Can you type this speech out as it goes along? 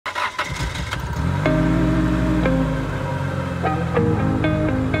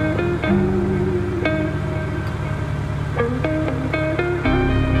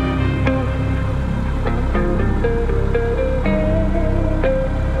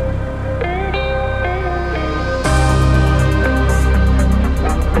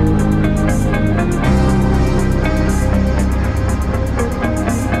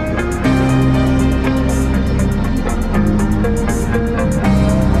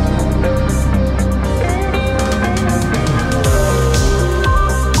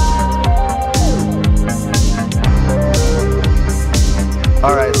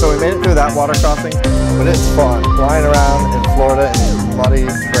that water crossing, but it's fun flying around in Florida in these muddy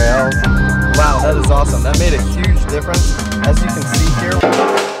trails. Wow, that is awesome. That made a huge difference. As you can see here,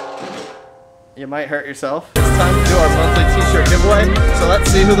 you might hurt yourself. It's time to do our monthly t-shirt giveaway, so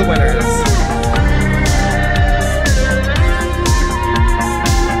let's see who the winner is.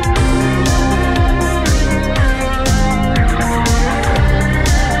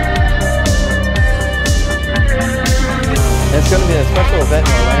 It's going to be a special event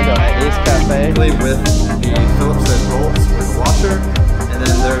in Orlando at Ace Cafe with the Phillips head bolts with a washer, and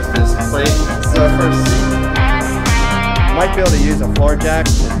then there's this plate. So first, you might be able to use a floor jack.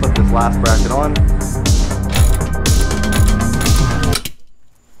 Just put this last bracket on.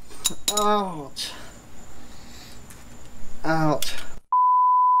 Ouch. Ouch.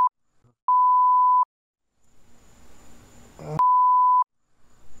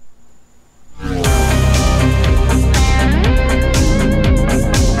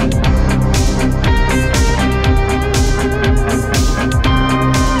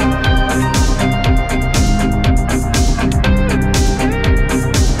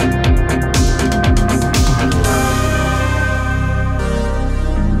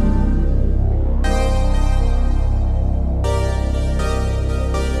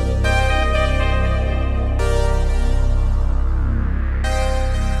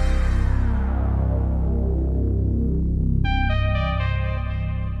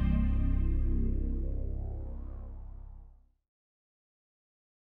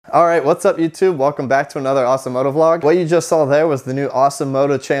 Alright, what's up YouTube? Welcome back to another Awesomoto vlog. What you just saw there was the new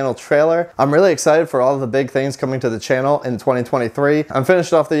Awesomoto channel trailer. I'm really excited for all of the big things coming to the channel in 2023. I'm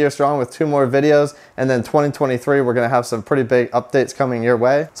finished off the year strong with 2 more videos, and then 2023 we're going to have some pretty big updates coming your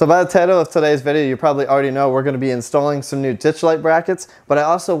way. So by the title of today's video, you probably already know we're going to be installing some new ditch light brackets, but I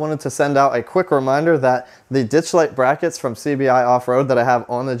also wanted to send out a quick reminder that the ditch light brackets from CBI Off-Road that I have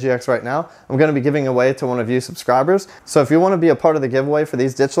on the GX right now, I'm going to be giving away to one of you subscribers. So if you want to be a part of the giveaway for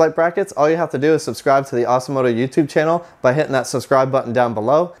these ditch light brackets, all you have to do is subscribe to the Awesomoto YouTube channel by hitting that subscribe button down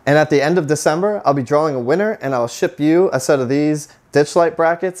below. And at the end of December, I'll be drawing a winner and I'll ship you a set of these ditch light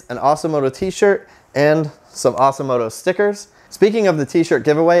brackets, an Awesomoto t-shirt, and some Awesomoto stickers. Speaking of the t-shirt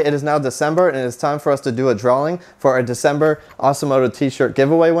giveaway, it is now December and it is time for us to do a drawing for our December Awesomoto t-shirt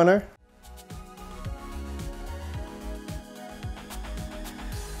giveaway winner.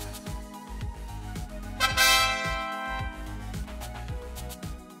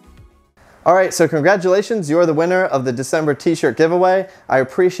 Alright, so congratulations, you're the winner of the December t-shirt giveaway. I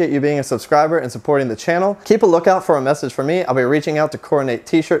appreciate you being a subscriber and supporting the channel. Keep a lookout for a message from me. I'll be reaching out to coordinate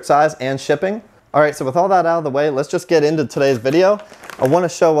t-shirt size and shipping. Alright, so with all that out of the way, let's just get into today's video. I want to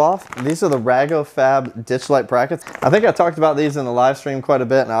show off, these are the Rago Fab ditch light brackets. I think I talked about these in the live stream quite a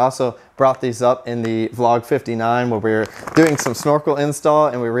bit, and I also brought these up in the vlog 59 where we were doing some snorkel install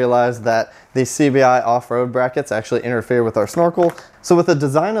and we realized that these CBI off-road brackets actually interfere with our snorkel. So with the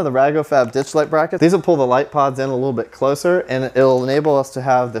design of the Rago Fab ditch light brackets, these will pull the light pods in a little bit closer and it'll enable us to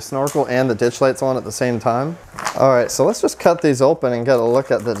have the snorkel and the ditch lights on at the same time. Alright, so let's just cut these open and get a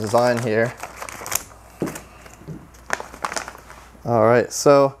look at the design here. Alright,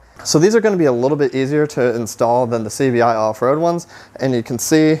 so these are going to be a little bit easier to install than the CBI off-road ones, and you can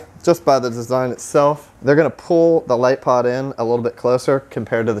see just by the design itself, they're going to pull the light pod in a little bit closer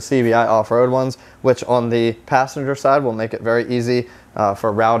compared to the CBI off-road ones, which on the passenger side will make it very easy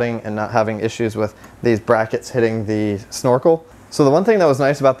for routing and not having issues with these brackets hitting the snorkel. So the one thing that was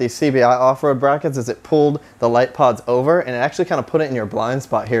nice about these CBI off-road brackets is it pulled the light pods over and it actually kind of put it in your blind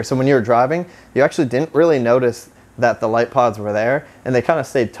spot here. So when you were driving, you actually didn't really notice that the light pods were there and they kind of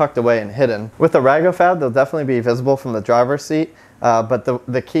stayed tucked away and hidden. With the Rago Fab, they'll definitely be visible from the driver's seat, but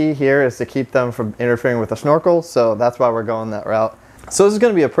the key here is to keep them from interfering with the snorkel, so that's why we're going that route. So this is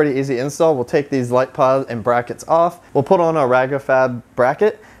going to be a pretty easy install. We'll take these light pods and brackets off, we'll put on our Rago Fab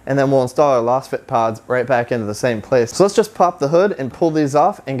bracket, and then we'll install our lost fit pods right back into the same place. So let's just pop the hood and pull these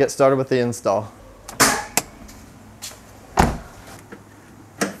off and get started with the install.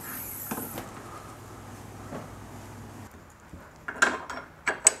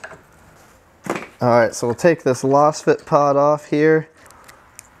 Alright, so we'll take this lost fit pod off here.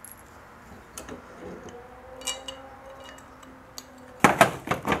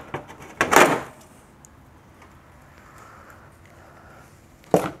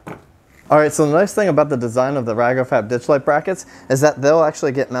 Alright, so the nice thing about the design of the Rago Fab ditch light brackets is that they'll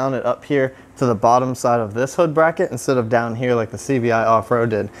actually get mounted up here to the bottom side of this hood bracket instead of down here like the CBI Off-Road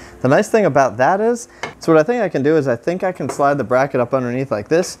did. The nice thing about that is, so what I think I can do is I think I can slide the bracket up underneath like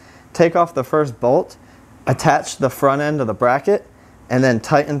this, take off the first bolt, attach the front end of the bracket, and then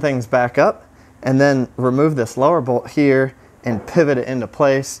tighten things back up, and then remove this lower bolt here and pivot it into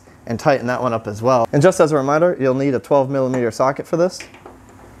place, and tighten that one up as well. And just as a reminder, you'll need a 12mm socket for this.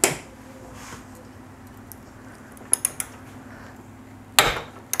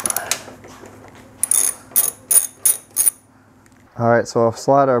 All right, so I'll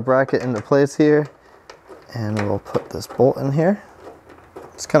slide our bracket into place here, and we'll put this bolt in here.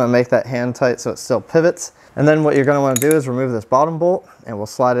 Just kind of make that hand tight so it still pivots. And then what you're going to want to do is remove this bottom bolt, and we'll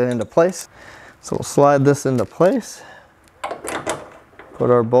slide it into place. So we'll slide this into place, put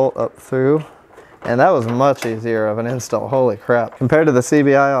our bolt up through, and that was much easier of an install. Holy crap. Compared to the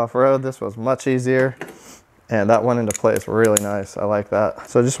CBI off-road, this was much easier, and that went into place really nice. I like that.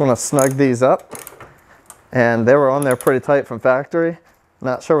 So I just want to snug these up, and they were on there pretty tight from factory.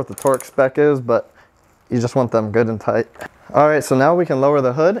 Not sure what the torque spec is, but you just want them good and tight. All right, so now we can lower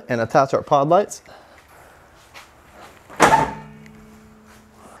the hood and attach our pod lights.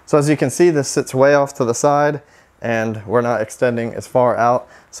 So as you can see, this sits way off to the side, and we're not extending as far out.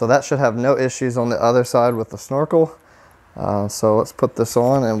 So that should have no issues on the other side with the snorkel. So let's put this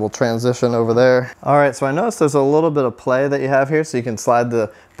on and we'll transition over there. All right, so I noticed there's a little bit of play that you have here, so you can slide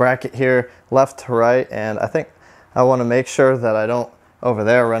the bracket here left to right, and I think I want to make sure that I don't over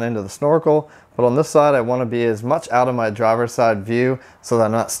there run into the snorkel. But on this side, I want to be as much out of my driver's side view so that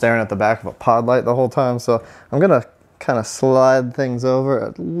I'm not staring at the back of a pod light the whole time. So I'm going to kind of slide things over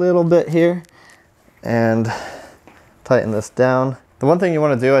a little bit here and tighten this down. The one thing you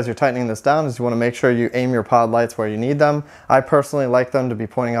want to do as you're tightening this down is you want to make sure you aim your pod lights where you need them. I personally like them to be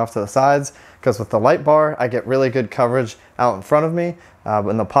pointing off to the sides, because with the light bar, I get really good coverage out in front of me.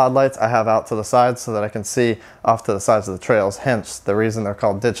 But the pod lights I have out to the sides so that I can see off to the sides of the trails, hence the reason they're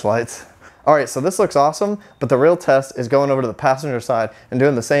called ditch lights. All right, so this looks awesome, but the real test is going over to the passenger side and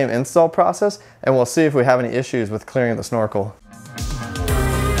doing the same install process, and we'll see if we have any issues with clearing the snorkel.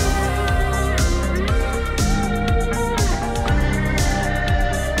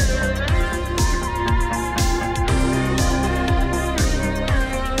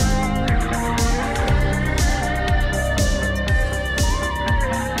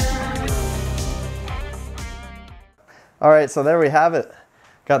 All right, so there we have it.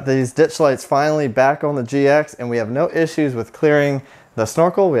 Got these ditch lights finally back on the GX, and we have no issues with clearing the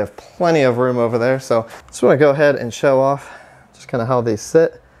snorkel. We have plenty of room over there. So just want to go ahead and show off just kind of how these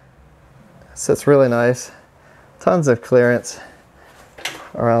sit. It sits really nice. Tons of clearance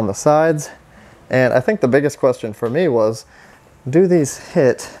around the sides. And I think the biggest question for me was, do these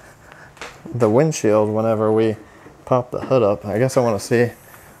hit the windshield whenever we pop the hood up? I guess I want to see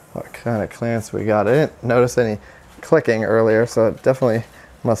what kind of clearance we got. I didn't notice any clicking earlier, so it definitely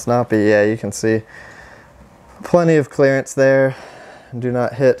must not be. Yeah, you can see plenty of clearance there. Do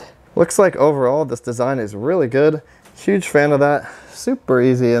not hit. Looks like overall this design is really good. Huge fan of that. Super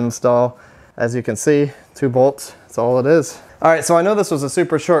easy install. As you can see, 2 bolts, that's all it is. All right, so I know this was a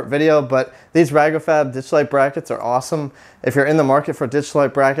super short video, but these Rago Fab ditch light brackets are awesome. If you're in the market for ditch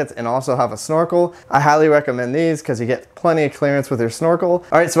light brackets and also have a snorkel, I highly recommend these because you get plenty of clearance with your snorkel.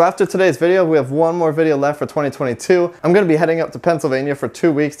 All right, so after today's video, we have one more video left for 2022. I'm gonna be heading up to Pennsylvania for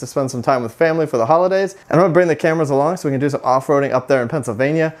 2 weeks to spend some time with family for the holidays. And I'm gonna bring the cameras along so we can do some off-roading up there in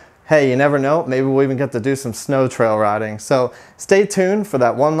Pennsylvania. Hey, you never know, maybe we'll even get to do some snow trail riding. So stay tuned for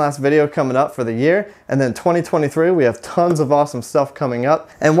that one last video coming up for the year. And then 2023, we have tons of awesome stuff coming up.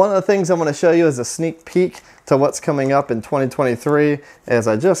 And one of the things I want to show you is a sneak peek to what's coming up in 2023, as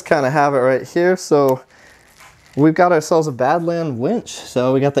I just kind of have it right here. So we've got ourselves a Badland winch.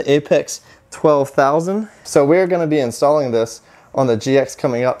 So we got the Apex 12,000. So we're going to be installing this on the GX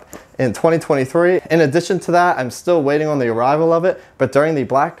coming up in 2023. In addition to that, I'm still waiting on the arrival of it, but during the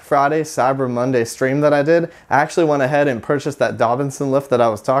Black Friday, Cyber Monday stream that I did, I actually went ahead and purchased that Dobinson lift that I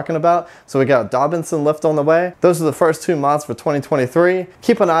was talking about. So we got a Dobinson lift on the way. Those are the first 2 mods for 2023.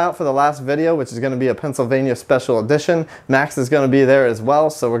 Keep an eye out for the last video, which is going to be a Pennsylvania special edition. Max is going to be there as well,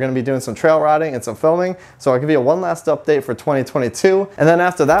 so we're going to be doing some trail riding and some filming. So I'll give you one last update for 2022, and then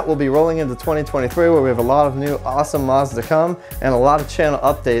after that, we'll be rolling into 2023, where we have a lot of new awesome mods to come and a lot of channel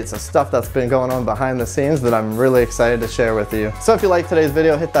updates of stuff that's been going on behind the scenes that I'm really excited to share with you. So if you like today's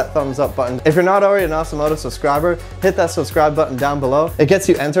video, hit that thumbs up button. If you're not already an Awesomoto subscriber, hit that subscribe button down below. It gets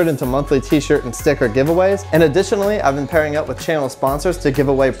you entered into monthly t-shirt and sticker giveaways. And additionally, I've been pairing up with channel sponsors to give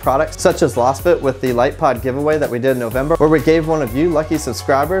away products such as LostFit with the Light Pod giveaway that we did in November, where we gave one of you lucky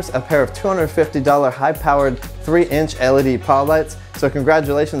subscribers a pair of $250 high-powered 3-inch LED pod lights. So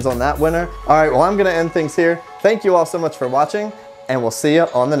congratulations on that winner. All right, well, I'm gonna end things here. Thank you all so much for watching, and we'll see you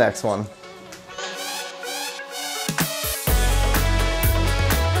on the next one.